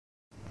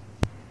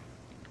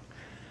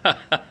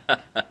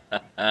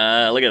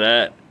Look at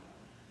that.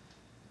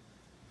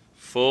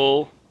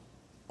 Full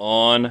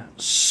on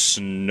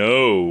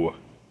snow.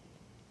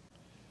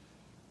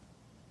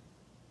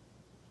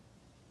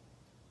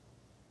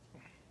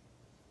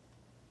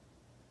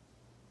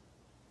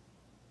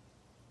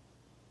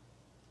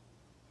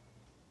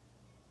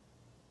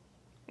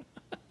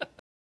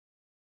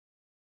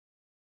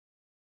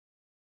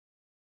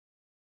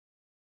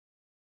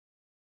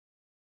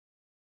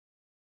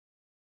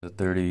 The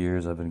 30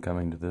 years I've been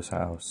coming to this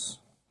house,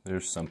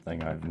 there's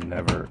something I've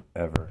never,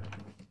 ever.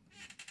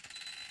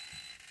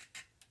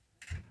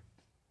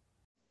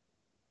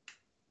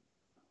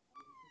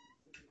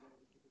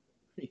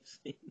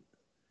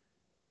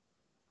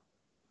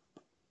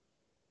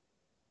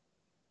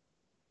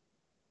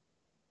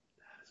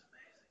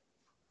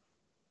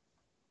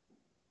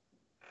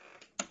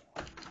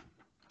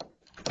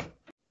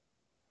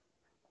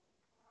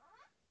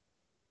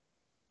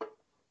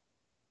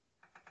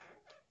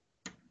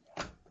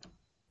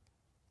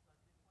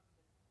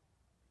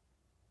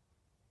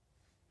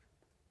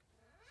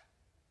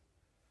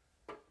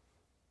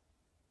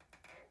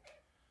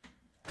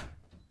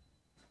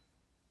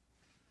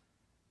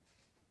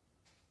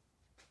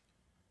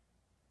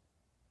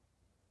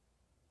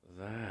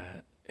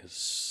 That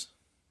is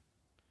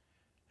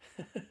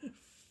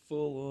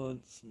full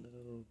on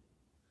snow.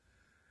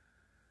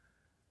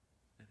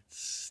 And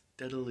it's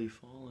steadily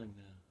falling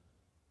now.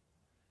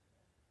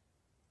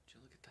 Would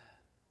you look at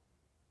that?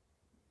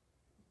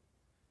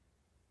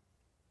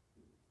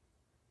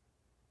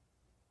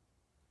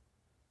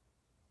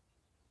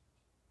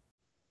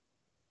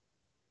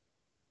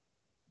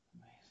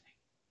 Amazing.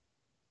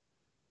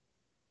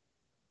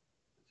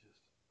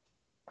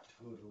 Just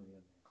totally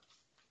amazing.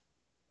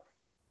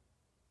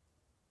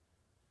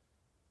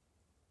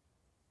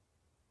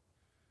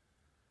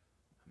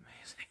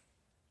 Amazing.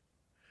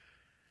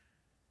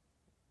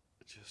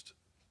 Just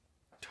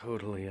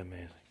totally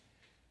amazing.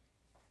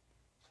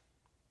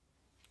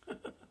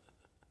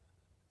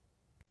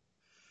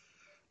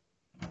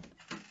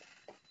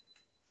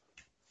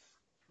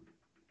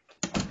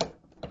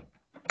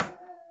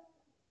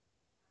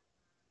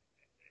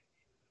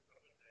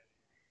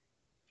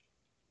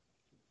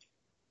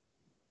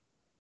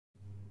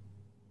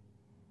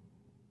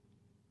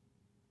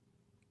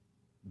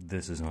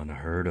 This is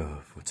unheard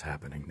of, what's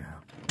happening now.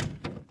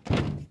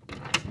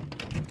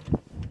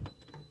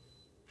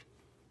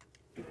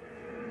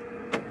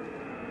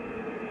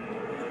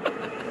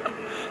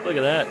 Look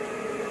at that.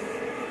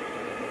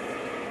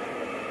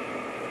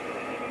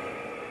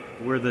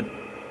 Where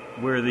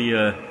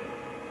the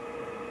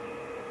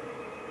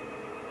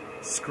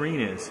screen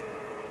is.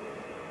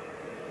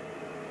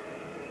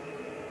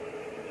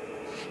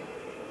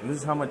 And this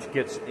is how much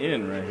gets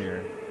in right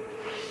here.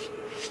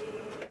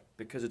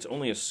 Because it's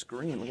only a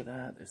screen. Look at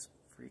that. There's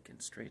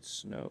freaking straight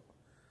snow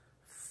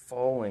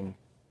falling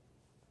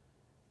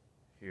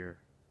here.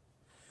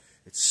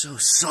 It's so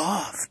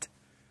soft.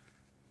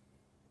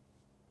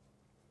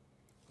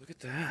 Look at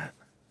that.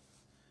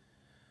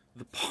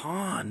 The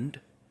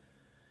pond.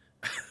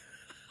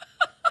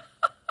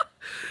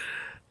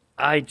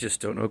 I just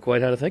don't know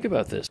quite how to think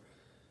about this.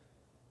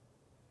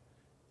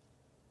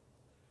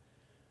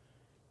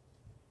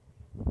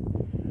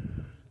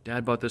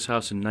 Dad bought this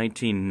house in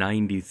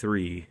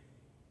 1993.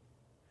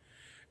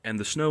 And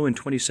the snow in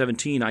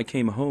 2017, I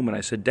came home and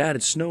I said, Dad,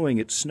 it's snowing,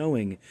 it's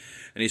snowing.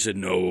 And he said,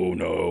 no,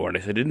 no. And I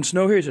said, didn't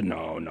snow here? He said,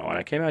 no, no. And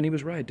I came out and he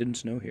was right, it didn't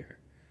snow here.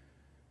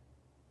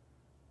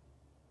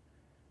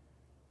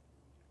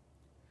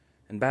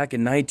 And back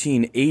in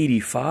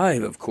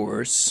 1985, of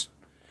course,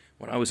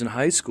 when I was in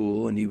high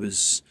school and he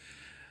was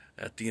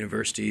at the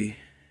university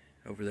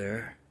over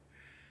there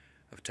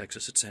of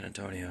Texas at San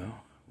Antonio,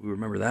 we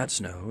remember that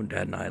snow, and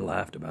Dad and I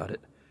laughed about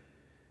it.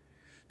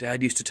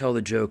 Dad used to tell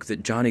the joke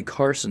that Johnny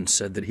Carson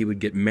said that he would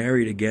get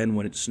married again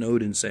when it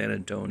snowed in San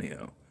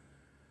Antonio.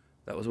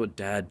 That was what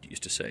Dad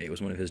used to say. It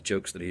was one of his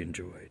jokes that he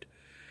enjoyed.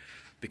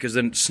 Because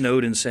then it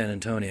snowed in San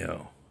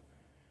Antonio.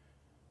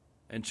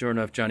 And sure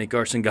enough, Johnny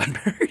Carson got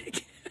married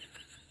again.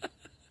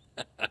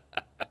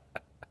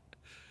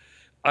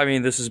 I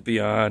mean, this is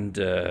beyond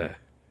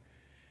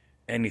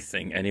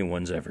anything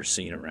anyone's ever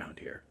seen around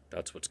here.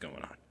 That's what's going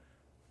on.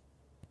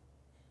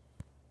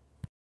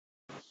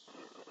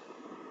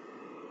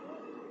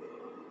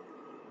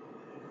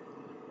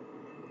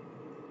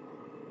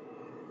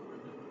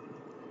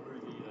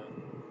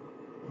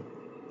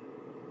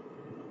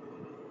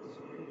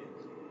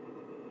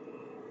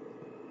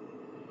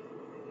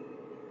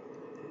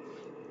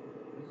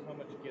 How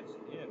much gets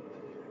in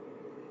right here,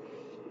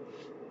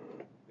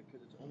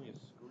 because it's only a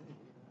screen.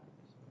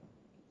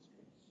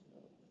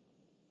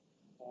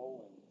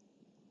 Falling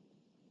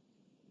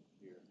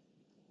here.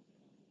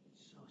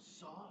 It's so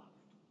soft.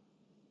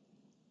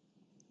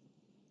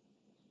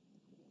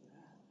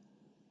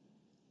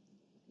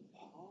 The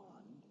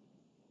pond.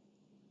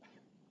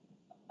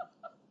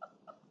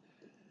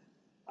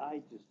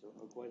 I just don't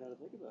know quite how to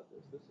think about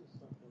this. This is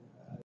something.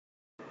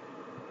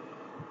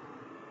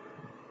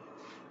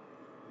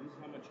 This is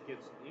how much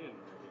gets in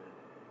right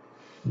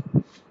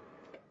here.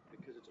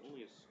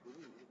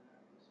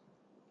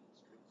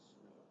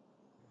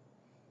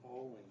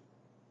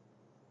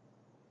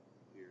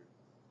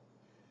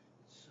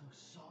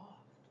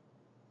 soft.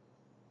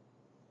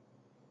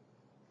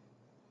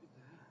 Look at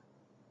that.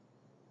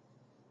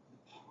 The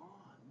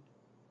pond.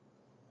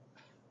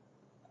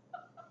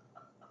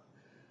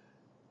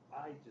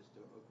 I just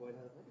don't know quite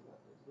how to think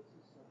about this. This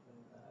is something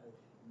that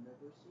I've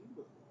never seen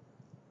before.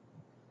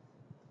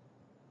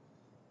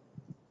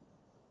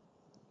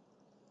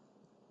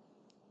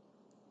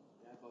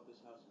 Yeah, I bought this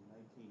house in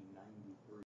 1993.